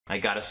I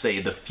gotta say,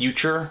 the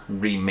future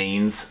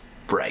remains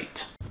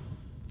bright.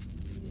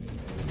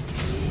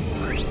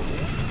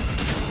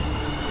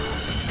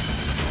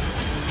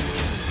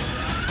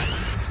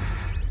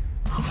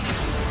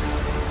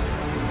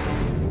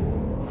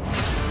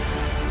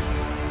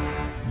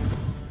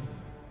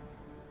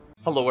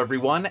 Hello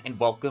everyone, and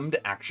welcome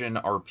to Action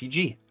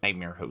RPG.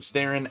 I'm your host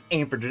Aaron,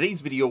 and for today's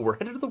video we're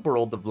headed to the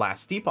world of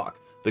Last Epoch.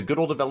 The good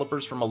old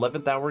developers from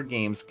 11th Hour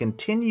Games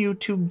continue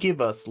to give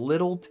us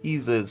little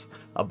teases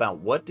about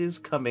what is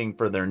coming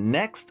for their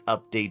next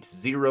update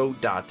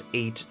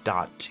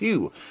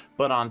 0.8.2.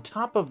 But on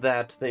top of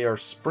that, they are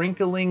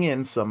sprinkling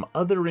in some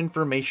other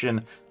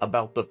information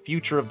about the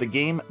future of the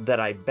game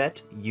that I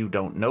bet you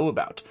don't know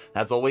about.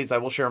 As always, I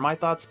will share my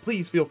thoughts.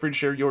 Please feel free to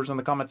share yours in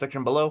the comment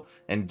section below,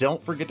 and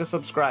don't forget to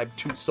subscribe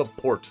to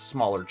support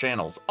smaller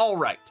channels.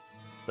 Alright,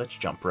 let's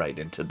jump right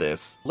into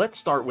this. Let's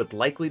start with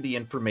likely the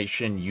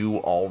information you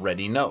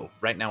already know.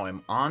 Right now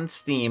I'm on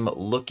Steam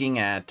looking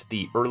at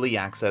the early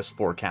access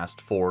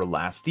forecast for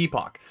Last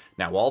Epoch.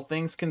 Now, all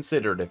things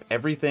considered, if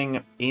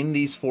everything in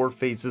these 4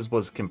 phases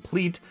was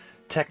complete,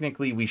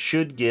 technically we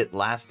should get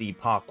Last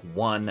Epoch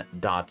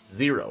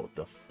 1.0,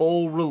 the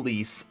full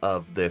release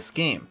of this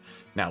game.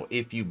 Now,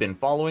 if you've been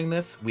following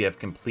this, we have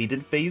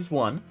completed phase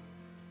 1,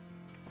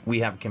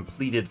 we have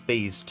completed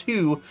phase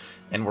 2,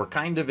 and we're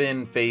kind of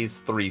in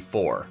phase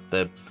 3-4.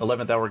 The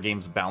 11th Hour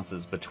Games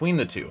bounces between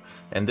the two,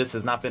 and this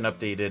has not been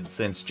updated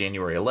since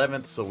January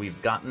 11th, so we've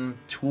gotten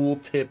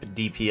tooltip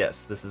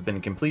DPS. This has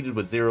been completed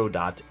with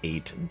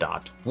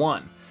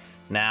 0.8.1.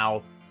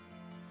 Now,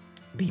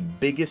 the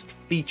biggest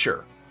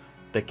feature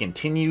that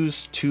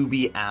continues to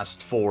be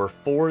asked for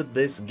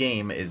this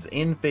game is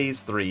in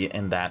phase 3,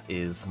 and that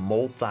is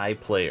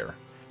multiplayer.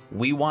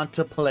 We want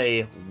to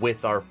play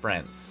with our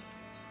friends.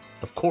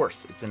 Of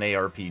course, it's an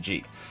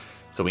ARPG,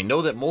 so we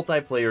know that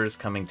multiplayer is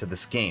coming to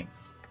this game.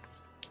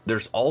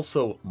 There's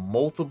also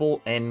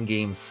multiple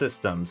endgame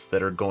systems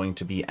that are going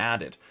to be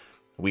added.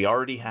 We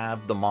already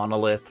have the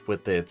monolith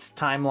with its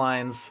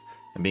timelines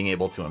and being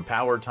able to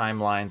empower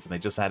timelines, and they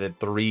just added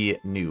 3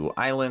 new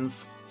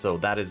islands, so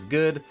that is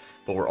good.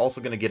 But we're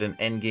also going to get an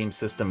endgame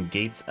system,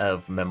 Gates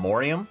of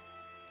Memoriam,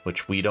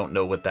 which we don't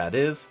know what that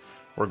is.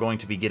 We're going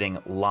to be getting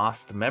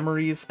Lost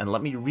Memories, and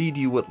let me read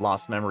you what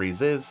Lost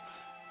Memories is,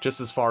 just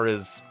as far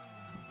as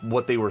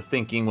what they were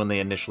thinking when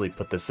they initially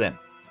put this in.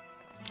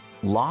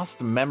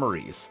 Lost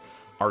Memories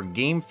are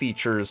game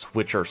features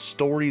which are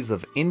stories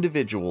of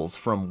individuals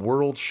from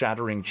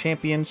world-shattering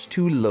champions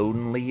to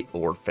lonely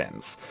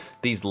orphans.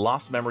 These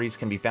lost memories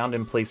can be found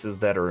in places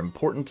that are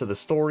important to the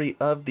story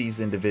of these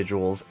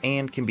individuals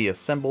and can be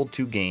assembled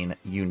to gain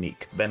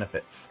unique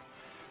benefits.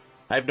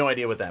 I have no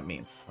idea what that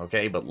means,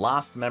 okay? But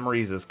Lost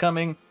Memories is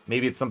coming.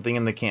 Maybe it's something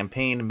in the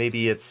campaign.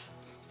 Maybe it's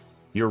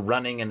you're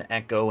running an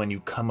echo and you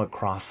come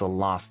across a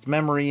lost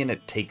memory and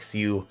it takes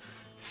you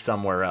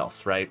somewhere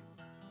else, right?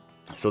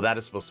 So that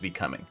is supposed to be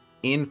coming.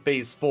 In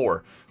phase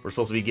 4, we're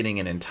supposed to be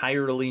getting an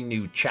entirely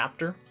new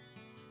chapter.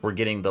 We're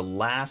getting the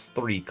last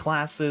 3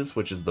 classes,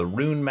 which is the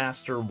Rune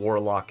Master,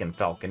 Warlock, and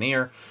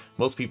Falconeer.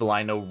 Most people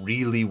I know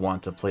really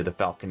want to play the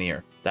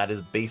Falconeer. That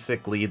is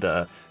basically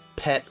the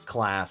pet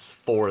class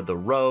for the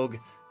Rogue,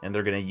 and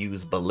they're going to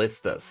use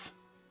ballistas.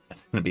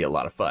 It's going to be a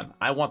lot of fun.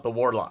 I want the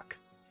Warlock.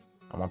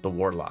 And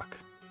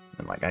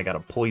like, I got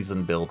a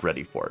poison build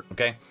ready for it,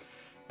 okay?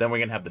 Then we're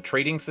going to have the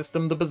trading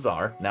system, the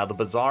Bazaar. Now, the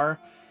Bazaar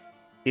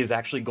is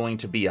actually going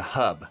to be a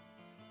hub.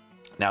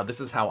 Now,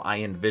 this is how I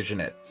envision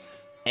it.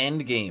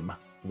 Endgame,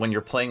 when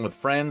you're playing with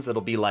friends,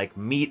 it'll be like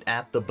meet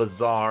at the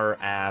Bazaar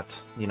at,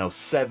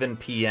 7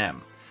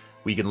 p.m.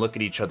 We can look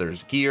at each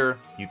other's gear,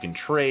 you can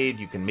trade,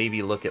 you can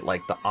maybe look at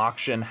like the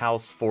auction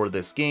house for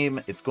this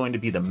game. It's going to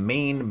be the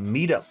main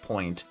meetup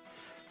point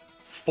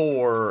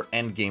for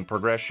endgame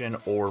progression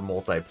or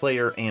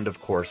multiplayer, and of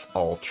course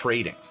all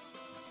trading.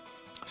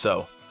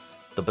 So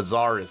the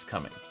Bazaar is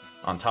coming.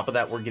 On top of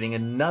that, we're getting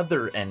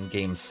another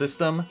endgame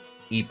system,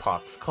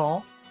 Epoch's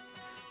Call.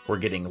 We're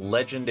getting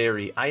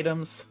legendary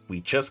items.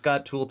 We just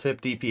got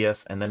tooltip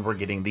DPS, and then we're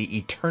getting the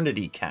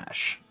Eternity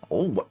Cache.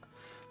 Oh,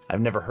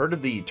 I've never heard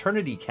of the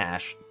Eternity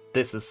Cache.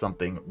 This is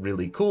something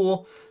really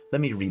cool.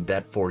 Let me read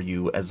that for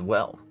you as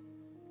well.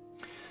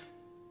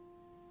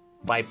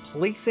 By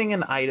placing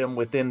an item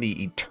within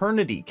the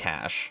Eternity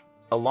Cache,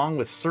 along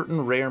with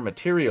certain rare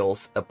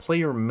materials, a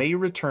player may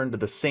return to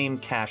the same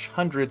cache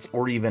hundreds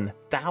or even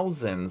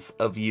thousands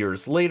of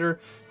years later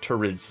to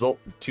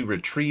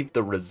retrieve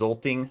the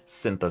resulting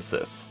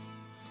synthesis.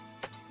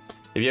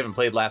 If you haven't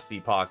played Last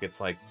Epoch,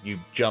 it's like you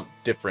jump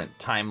different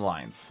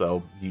timelines,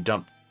 so you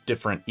jump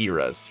different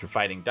eras. You're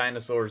fighting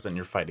dinosaurs and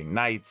you're fighting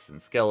knights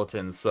and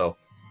skeletons, so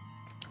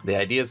the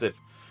idea is if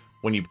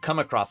when you come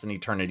across an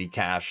Eternity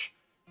Cache,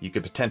 you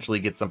could potentially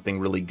get something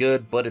really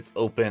good, but it's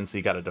open, so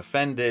you got to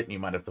defend it, and you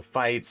might have to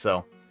fight,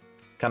 so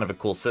kind of a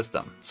cool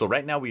system. So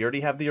right now we already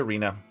have the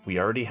arena, we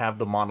already have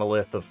the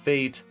Monolith of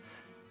Fate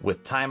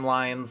with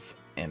timelines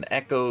and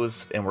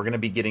echoes, and we're going to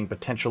be getting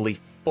potentially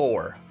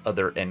 4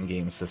 other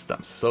endgame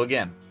systems. So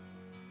again,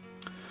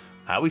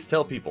 I always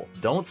tell people,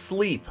 don't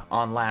sleep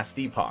on Last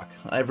Epoch.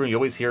 You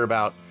always hear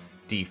about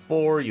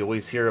D4, you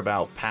always hear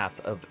about Path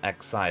of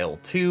Exile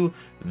 2.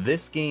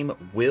 This game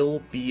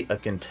will be a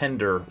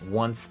contender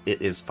once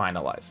it is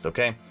finalized,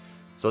 okay?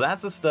 So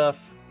that's the stuff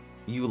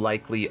you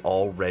likely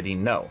already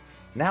know.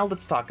 Now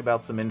let's talk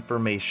about some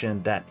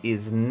information that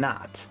is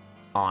not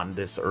on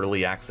this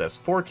early access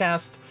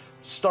forecast,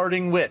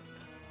 starting with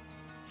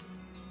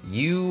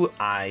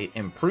UI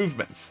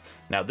improvements.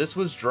 Now this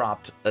was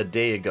dropped a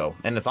day ago,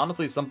 and it's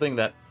honestly something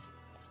that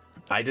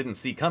I didn't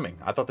see coming.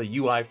 I thought the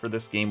UI for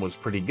this game was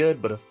pretty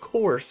good, but of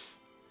course,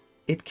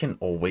 it can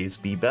always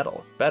be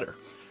better.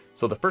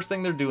 So the first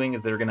thing they're doing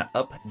is they're going to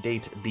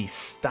update the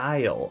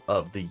style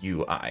of the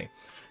UI.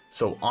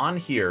 So on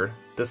here,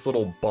 this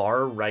little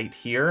bar right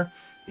here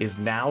is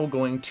now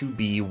going to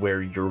be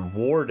where your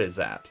ward is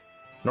at.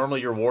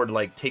 Normally your ward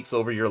like takes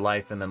over your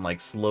life and then like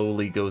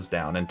slowly goes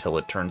down until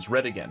it turns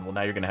red again. Well,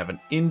 now you're going to have an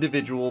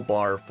individual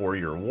bar for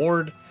your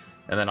ward.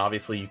 And then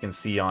obviously you can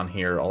see on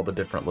here all the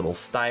different little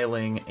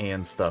styling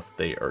and stuff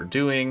they are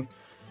doing.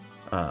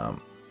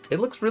 It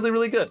looks really,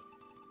 really good.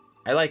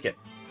 I like it.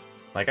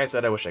 Like I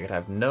said, I wish I could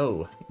have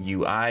no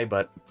UI,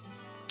 but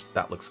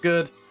that looks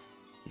good.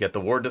 You get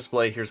the ward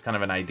display. Here's kind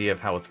of an idea of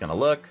how it's going to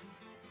look.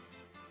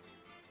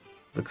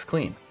 Looks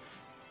clean.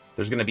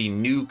 There's going to be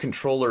new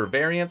controller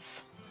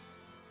variants.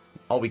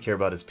 All we care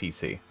about is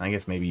PC. I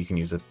guess maybe you can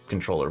use a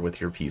controller with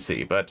your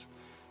PC, but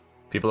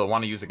people that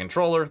want to use a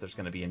controller, there's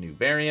going to be a new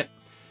variant.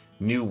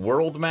 New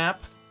world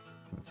map.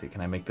 Let's see,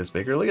 can I make this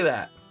bigger? Look at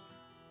that.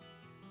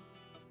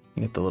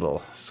 You get the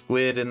little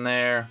squid in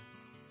there.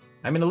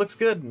 I mean, it looks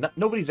good.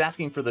 Nobody's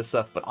asking for this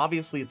stuff, but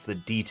obviously it's the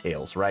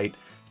details, right?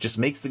 Just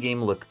makes the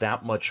game look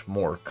that much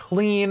more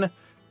clean.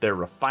 They're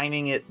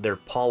refining it. They're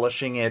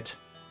polishing it.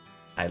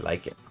 I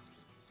like it.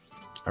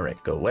 All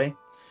right, go away.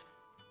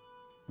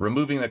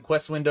 Removing the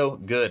quest window.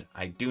 Good.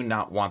 I do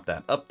not want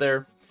that up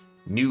there.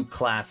 New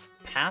class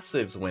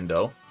passives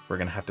window. We're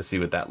going to have to see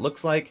what that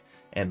looks like.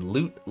 And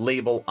loot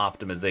label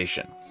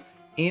optimization.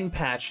 In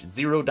patch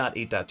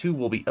 0.8.2,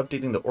 we'll be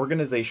updating the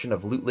organization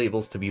of loot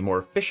labels to be more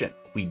efficient.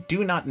 We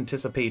do not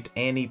anticipate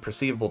any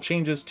perceivable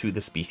changes to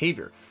this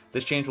behavior.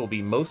 This change will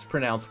be most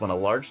pronounced when a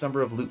large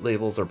number of loot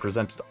labels are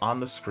presented on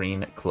the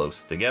screen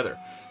close together.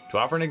 To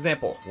offer an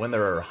example, when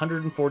there are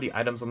 140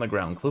 items on the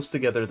ground close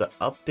together, the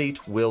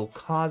update will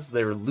cause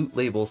their loot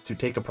labels to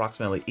take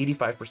approximately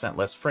 85%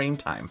 less frame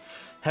time,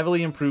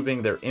 heavily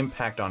improving their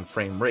impact on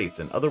frame rates.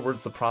 In other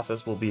words, the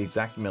process will be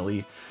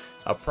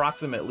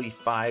approximately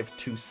 5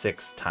 to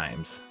 6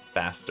 times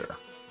faster.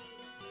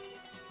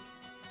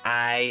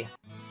 I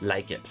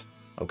like it,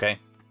 okay?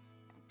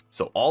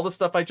 So all the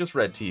stuff I just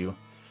read to you,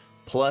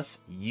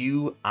 plus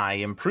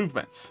UI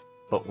improvements,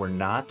 but we're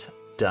not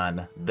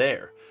done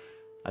there.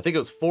 I think it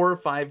was 4 or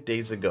 5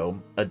 days ago,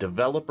 a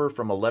developer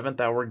from 11th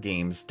Hour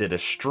Games did a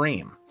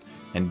stream.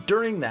 And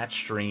during that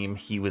stream,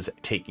 he was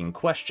taking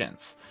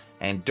questions.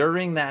 And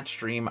during that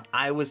stream,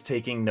 I was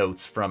taking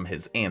notes from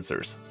his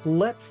answers.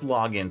 Let's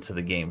log into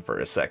the game for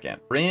a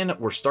second.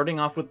 We're starting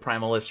off with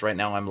Primalist. Right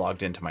now I'm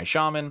logged into my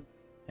Shaman.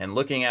 And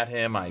looking at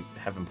him, I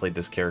haven't played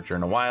this character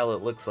in a while.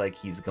 It looks like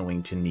he's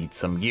going to need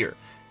some gear.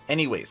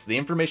 Anyways, the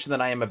information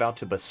that I am about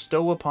to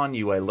bestow upon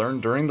you, I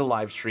learned during the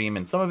live stream,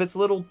 and some of it's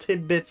little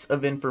tidbits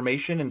of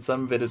information, and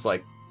some of it is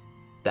like,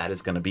 that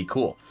is going to be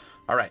cool.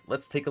 All right,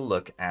 let's take a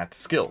look at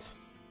skills.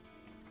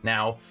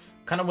 Now,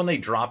 kind of when they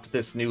dropped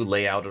this new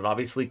layout, it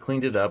obviously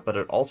cleaned it up, but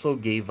it also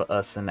gave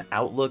us an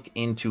outlook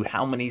into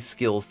how many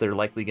skills they're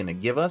likely going to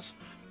give us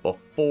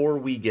before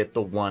we get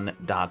the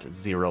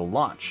 1.0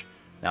 launch.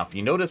 Now, if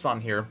you notice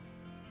on here,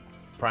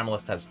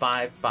 Primalist has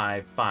 5,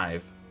 5,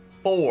 5,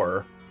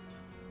 4,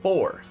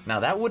 4.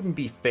 Now that wouldn't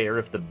be fair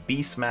if the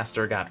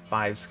Beastmaster got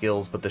 5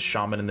 skills, but the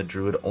Shaman and the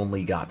Druid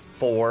only got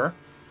 4.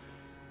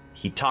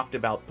 He talked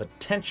about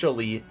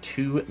potentially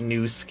 2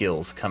 new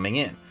skills coming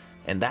in,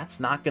 and that's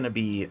not going to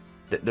be,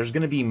 there's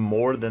going to be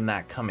more than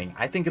that coming.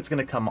 I think it's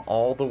going to come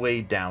all the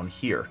way down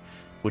here,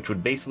 which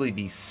would basically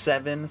be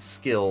 7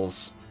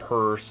 skills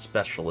per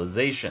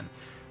specialization.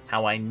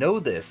 How I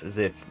know this is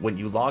if when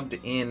you logged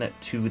in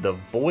to the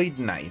Void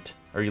Knight,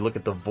 or you look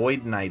at the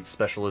Void Knight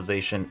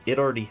specialization, it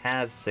already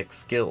has 6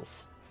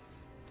 skills.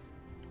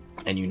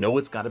 And you know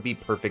it's got to be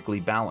perfectly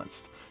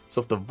balanced.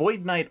 So if the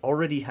Void Knight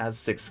already has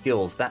 6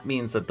 skills, that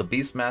means that the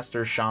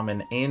Beastmaster,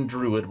 Shaman, and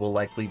Druid will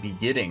likely be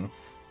getting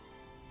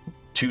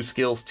 2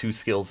 skills, 2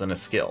 skills, and a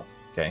skill.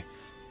 Okay?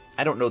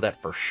 I don't know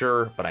that for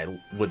sure, but I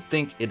would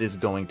think it is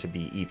going to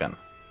be even.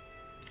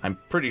 I'm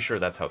pretty sure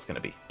that's how it's going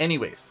to be.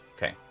 Anyways,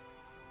 okay.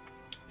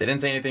 They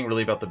didn't say anything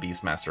really about the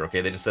Beastmaster, okay?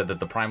 They just said that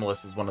the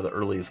Primalist is one of the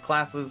earliest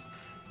classes,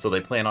 so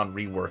they plan on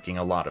reworking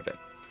a lot of it.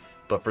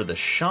 But for the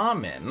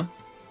Shaman,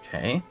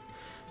 okay,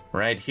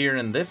 right here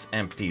in this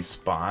empty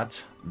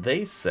spot,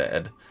 they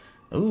said,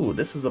 ooh,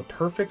 this is a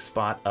perfect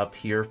spot up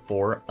here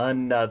for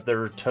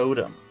another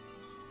totem.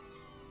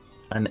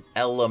 An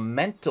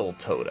elemental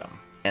totem.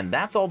 And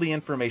that's all the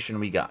information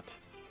we got.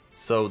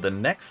 So the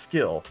next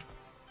skill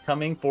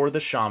coming for the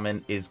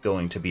Shaman is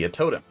going to be a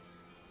totem.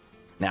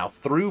 Now,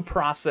 through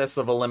process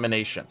of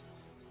elimination,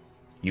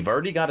 you've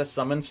already got a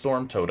Summon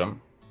Storm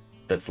totem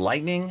that's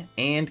lightning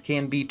and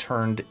can be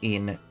turned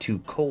into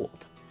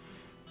cold.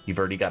 You've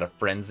already got a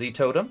Frenzy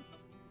Totem,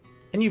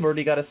 and you've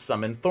already got a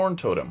Summon Thorn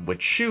Totem,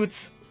 which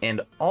shoots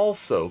and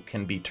also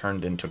can be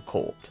turned into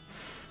cold.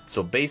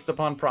 So based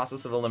upon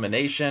process of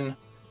elimination,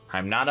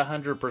 I'm not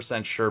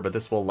 100% sure, but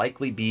this will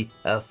likely be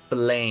a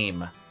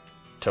Flame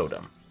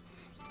Totem.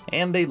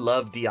 And they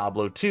love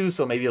Diablo 2,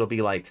 so maybe it'll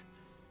be like,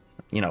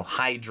 you know,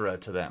 Hydra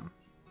to them.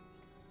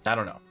 I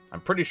don't know.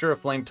 I'm pretty sure a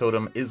Flame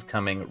Totem is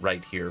coming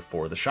right here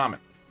for the Shaman.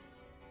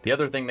 The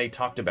other thing they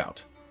talked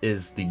about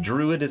is the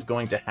Druid is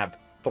going to have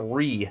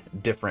 3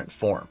 different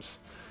forms.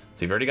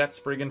 So you've already got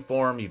Spriggan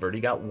form, you've already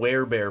got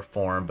Werebear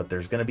form, but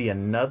there's going to be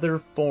another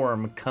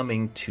form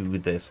coming to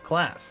this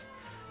class.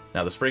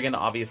 Now the Spriggan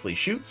obviously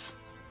shoots,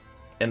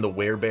 and the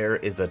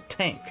Werebear is a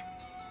tank.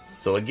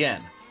 So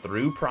again,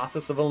 through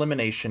process of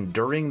elimination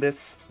during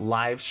this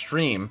live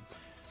stream,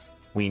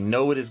 we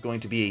know it is going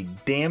to be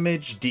a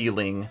damage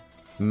dealing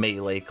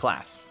melee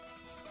class.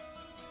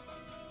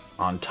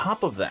 On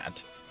top of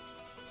that,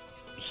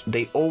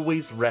 they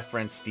always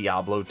reference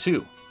Diablo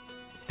 2.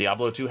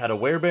 Diablo 2 had a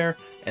Werebear,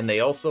 and they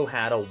also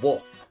had a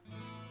wolf.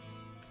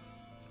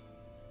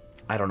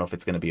 I don't know if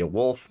it's going to be a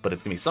wolf, but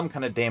it's going to be some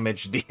kind of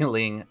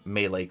damage-dealing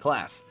melee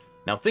class.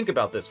 Now think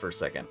about this for a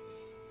second.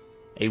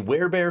 A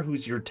Werebear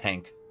who's your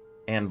tank,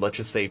 and let's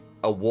just say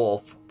a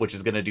wolf, which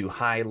is going to do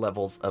high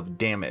levels of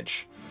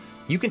damage.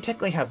 You can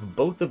technically have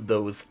both of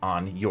those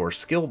on your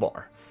skill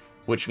bar,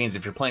 which means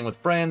if you're playing with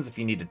friends, if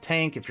you need a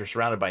tank, if you're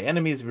surrounded by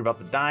enemies, if you're about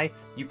to die,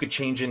 you could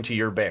change into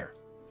your bear.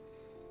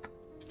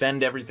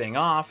 Fend everything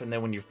off, and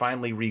then when you're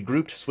finally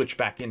regrouped, switch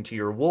back into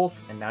your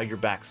wolf, and now you're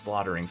back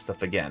slaughtering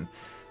stuff again.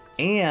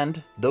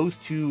 And those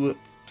two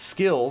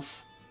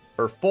skills,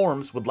 or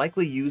forms, would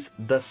likely use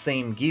the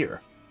same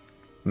gear.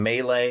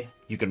 Melee,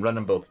 you can run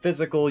them both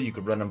physical, you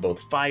could run them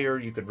both fire,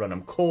 you could run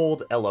them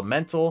cold,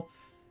 elemental,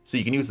 so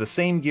you can use the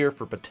same gear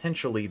for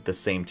potentially the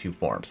same 2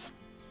 forms.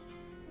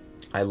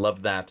 I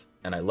love that,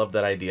 and I love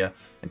that idea,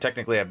 and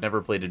technically I've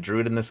never played a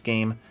Druid in this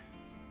game,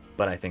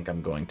 but I think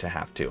I'm going to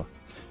have to.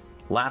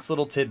 Last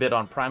little tidbit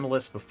on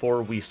Primalist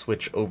before we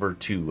switch over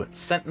to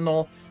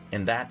Sentinel,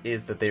 and that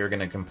is that they are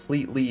going to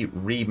completely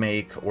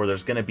remake, or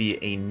there's going to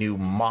be a new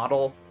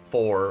model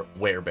for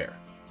Werebear.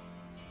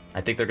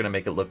 I think they're going to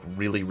make it look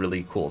really,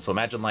 really cool. So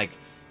imagine like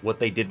what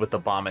they did with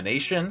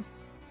Abomination,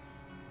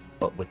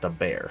 but with a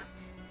bear.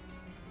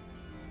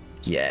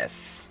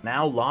 Yes.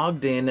 Now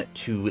logged in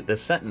to the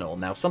Sentinel.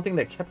 Now something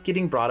that kept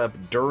getting brought up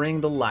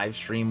during the live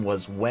stream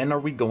was, when are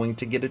we going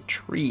to get a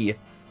tree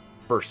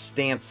for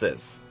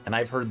stances? And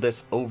I've heard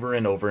this over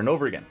and over and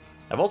over again.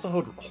 I've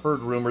also heard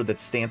rumor that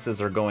stances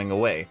are going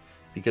away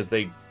because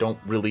they don't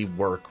really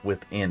work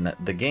within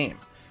the game.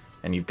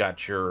 And you've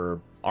got your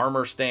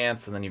armor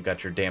stance, and then you've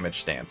got your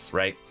damage stance,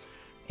 right?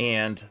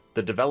 And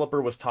the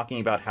developer was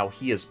talking about how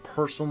he has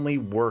personally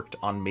worked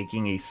on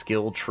making a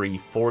skill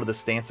tree for the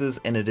stances,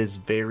 and it is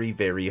very,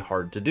 very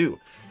hard to do.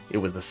 It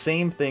was the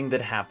same thing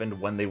that happened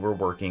when they were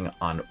working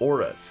on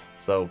auras.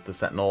 So the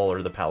Sentinel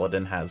or the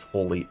Paladin has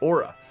Holy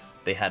Aura.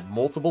 They had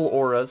multiple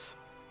auras,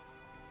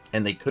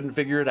 and they couldn't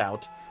figure it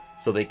out,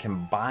 so they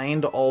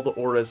combined all the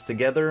auras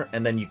together,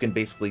 and then you can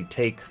basically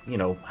take, you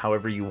know,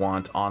 however you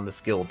want on the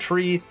skill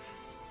tree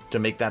to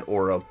make that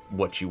aura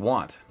what you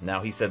want. Now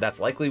he said that's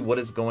likely what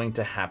is going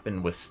to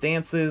happen with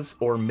stances,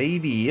 or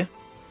maybe,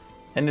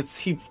 and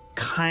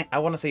I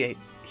want to say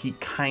he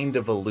kind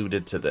of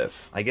alluded to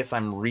this. I guess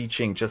I'm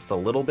reaching just a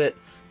little bit.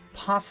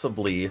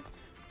 Possibly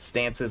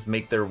stances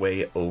make their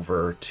way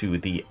over to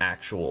the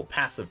actual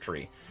passive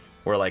tree,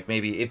 where like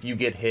maybe if you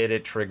get hit,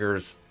 it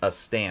triggers a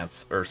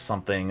stance or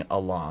something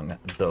along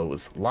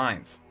those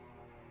lines.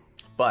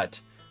 But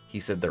he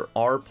said there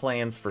are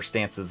plans for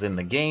stances in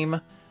the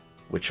game,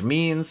 which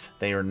means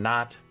they are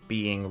not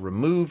being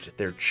removed.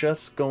 They're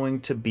just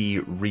going to be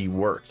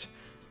reworked.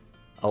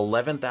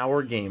 11th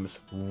Hour Games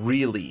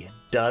really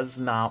does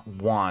not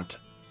want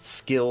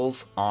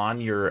skills on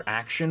your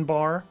action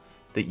bar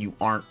that you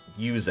aren't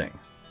using.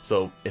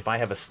 So if I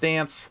have a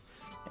stance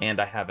and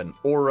I have an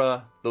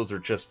aura, those are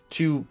just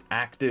 2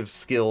 active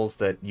skills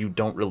that you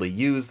don't really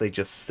use. They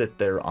just sit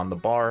there on the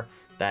bar.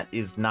 That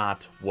is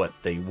not what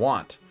they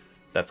want.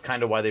 That's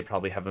kind of why they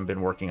probably haven't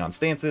been working on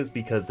stances,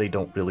 because they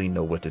don't really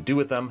know what to do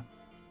with them.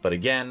 But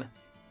again,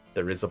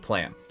 there is a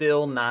plan.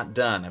 Still not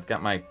done. I've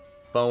got my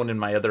phone in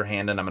my other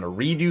hand, and I'm going to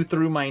read you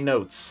through my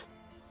notes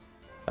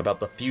about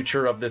the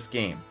future of this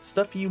game.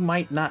 Stuff you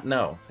might not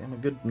know. See, I'm a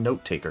good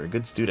note taker, a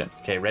good student.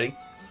 Okay, ready?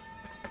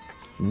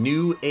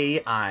 New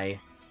AI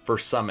for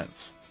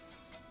summons.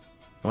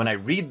 When I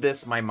read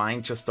this, my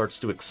mind just starts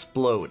to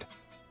explode,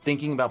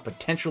 thinking about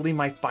potentially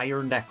my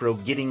Fire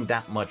Necro getting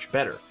that much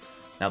better.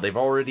 Now, they've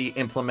already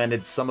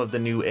implemented some of the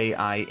new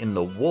AI in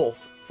the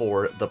Wolf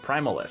for the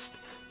Primalist,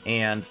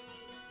 and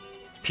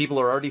people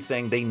are already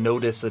saying they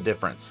notice a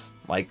difference.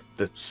 Like,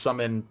 the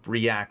summon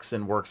reacts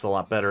and works a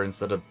lot better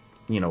instead of,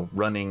 you know,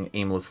 running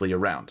aimlessly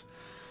around.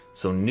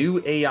 So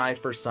new AI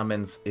for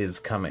summons is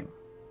coming.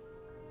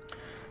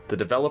 The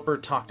developer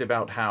talked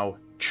about how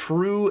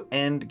true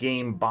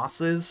endgame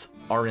bosses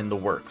are in the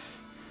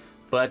works.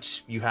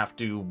 but you have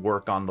to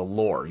work on the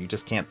lore. You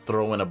just can't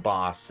throw in a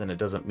boss and it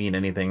doesn't mean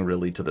anything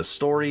really to the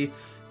story.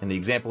 And the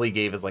example he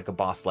gave is like a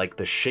boss like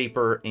the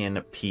Shaper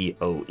in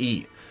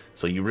PoE.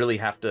 So you really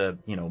have to,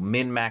 you know,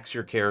 min-max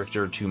your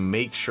character to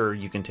make sure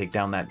you can take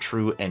down that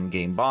true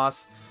endgame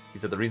boss. He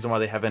said the reason why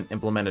they haven't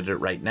implemented it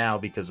right now,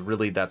 because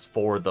really that's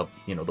for the,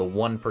 you know, the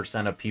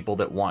 1% of people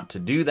that want to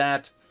do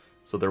that.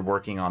 So they're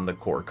working on the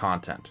core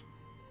content.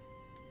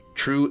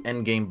 True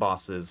endgame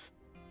bosses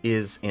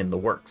is in the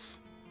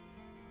works.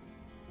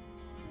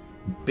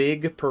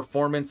 Big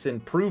performance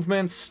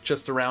improvements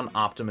just around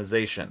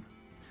optimization.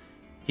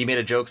 He made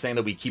a joke saying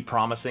that we keep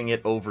promising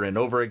it over and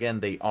over again.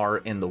 They are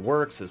in the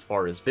works as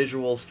far as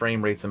visuals,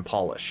 frame rates, and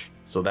polish.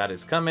 So that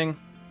is coming.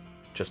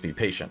 Just be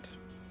patient.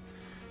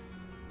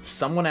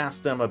 Someone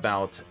asked him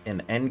about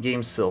an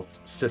endgame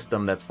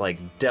system that's like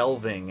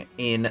delving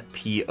in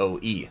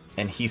PoE.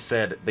 And he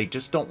said they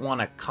just don't want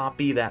to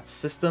copy that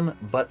system,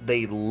 but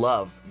they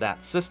love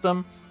that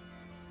system.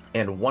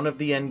 And one of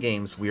the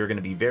endgames, we are going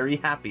to be very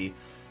happy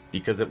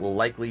because it will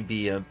likely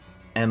be an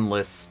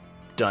endless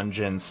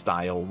dungeon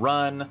style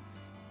run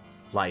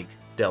like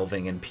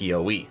delving in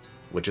PoE,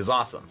 which is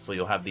awesome. So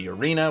you'll have the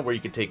arena where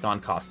you can take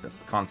on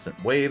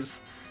constant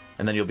waves,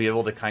 and then you'll be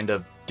able to kind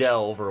of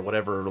delve, or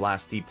whatever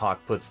Last Epoch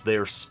puts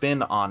their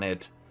spin on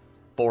it,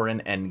 for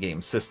an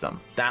endgame system.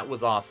 That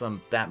was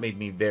awesome. That made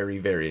me very,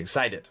 very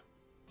excited.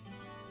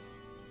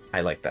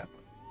 I like that.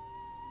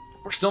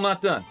 We're still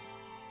not done.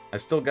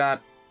 I've still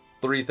got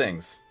 3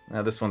 things.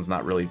 Now this one's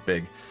not really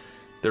big.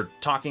 They're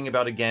talking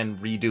about, again,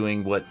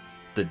 redoing what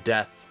the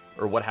death,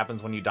 or what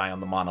happens when you die on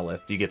the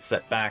monolith. Do you get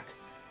set back?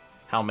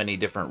 How many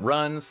different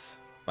runs?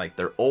 Like,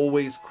 they're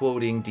always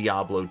quoting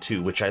Diablo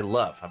 2, which I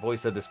love. I've always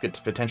said this could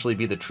potentially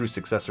be the true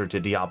successor to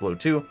Diablo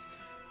 2,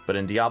 but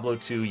in Diablo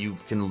 2, you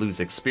can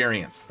lose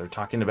experience. They're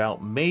talking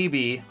about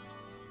maybe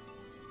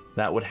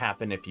that would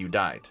happen if you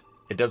died.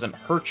 It doesn't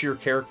hurt your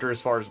character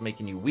as far as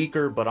making you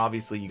weaker, but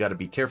obviously you got to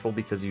be careful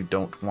because you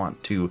don't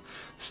want to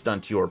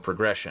stunt your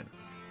progression.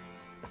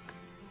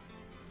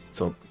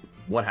 So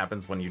what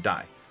happens when you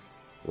die?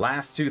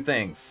 Last 2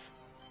 things.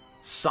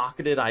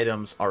 Socketed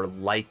items are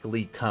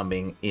likely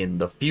coming in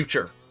the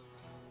future.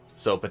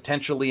 So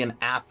potentially an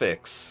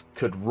affix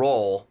could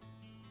roll,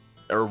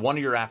 or one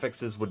of your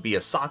affixes would be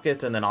a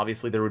socket, and then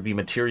obviously there would be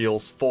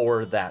materials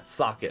for that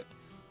socket.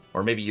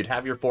 Or maybe you'd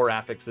have your 4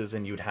 affixes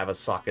and you'd have a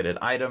socketed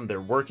item.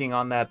 They're working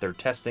on that, they're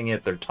testing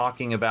it, they're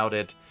talking about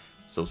it.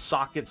 So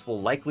sockets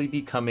will likely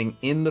be coming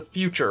in the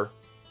future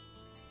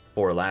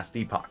for Last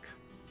Epoch.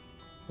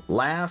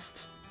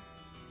 Last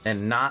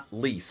and not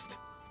least,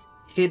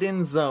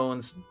 hidden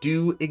zones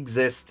do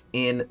exist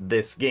in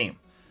this game.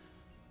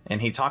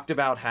 And he talked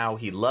about how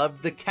he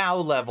loved the cow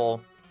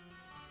level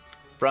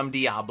from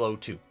Diablo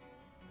 2.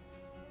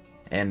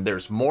 And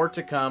there's more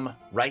to come.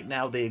 Right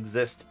now they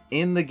exist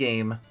in the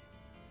game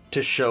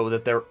to show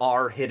that there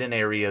are hidden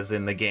areas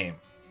in the game.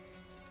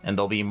 And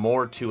there'll be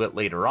more to it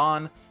later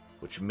on,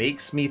 which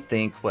makes me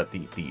think what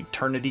the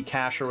Eternity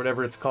Cache or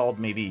whatever it's called,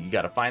 maybe you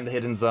got to find the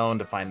hidden zone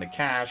to find the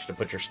cache, to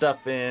put your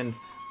stuff in,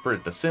 for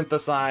it to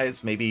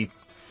synthesize. Maybe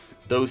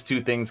those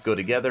 2 things go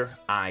together.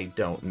 I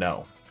don't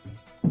know.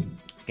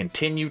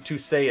 Continue to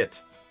say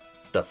it.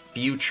 The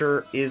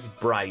future is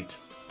bright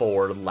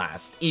for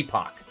Last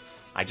Epoch.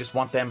 I just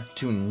want them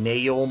to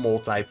nail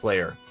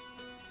multiplayer.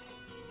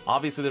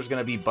 Obviously, there's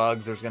going to be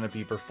bugs. There's going to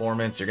be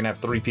performance. You're going to have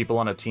 3 people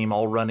on a team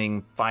all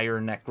running Fire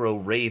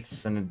Necro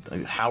Wraiths. And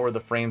how are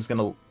the frames going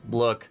to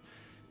look?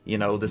 You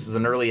know, this is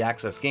an early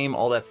access game.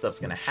 All that stuff's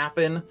going to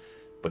happen.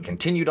 But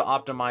continue to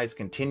optimize,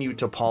 continue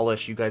to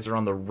polish. You guys are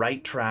on the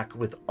right track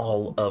with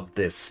all of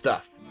this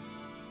stuff.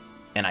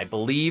 And I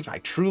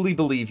truly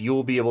believe you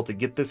will be able to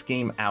get this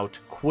game out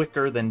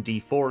quicker than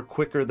D4,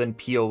 quicker than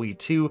PoE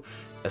 2.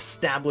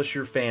 Establish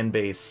your fan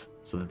base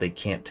so that they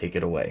can't take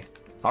it away.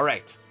 All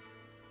right,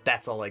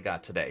 that's all I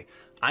got today.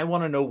 I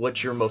want to know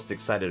what you're most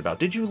excited about.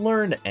 Did you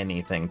learn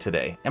anything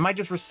today? Am I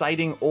just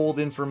reciting old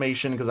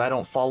information because I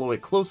don't follow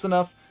it close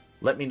enough?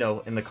 Let me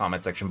know in the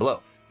comment section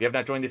below. If you have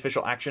not joined the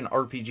official Action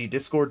RPG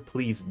Discord,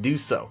 please do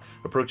so.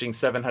 Approaching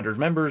 700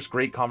 members,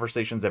 great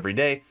conversations every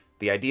day.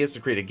 The idea is to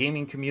create a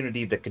gaming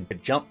community that can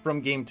jump from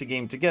game to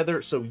game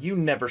together so you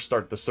never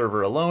start the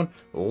server alone.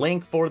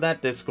 Link for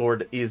that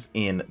Discord is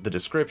in the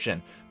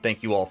description.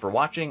 Thank you all for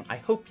watching. I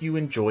hope you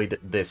enjoyed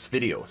this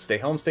video. Stay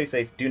home, stay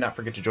safe. Do not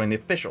forget to join the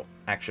official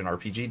Action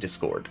RPG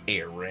Discord.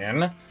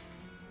 Aaron,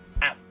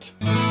 out.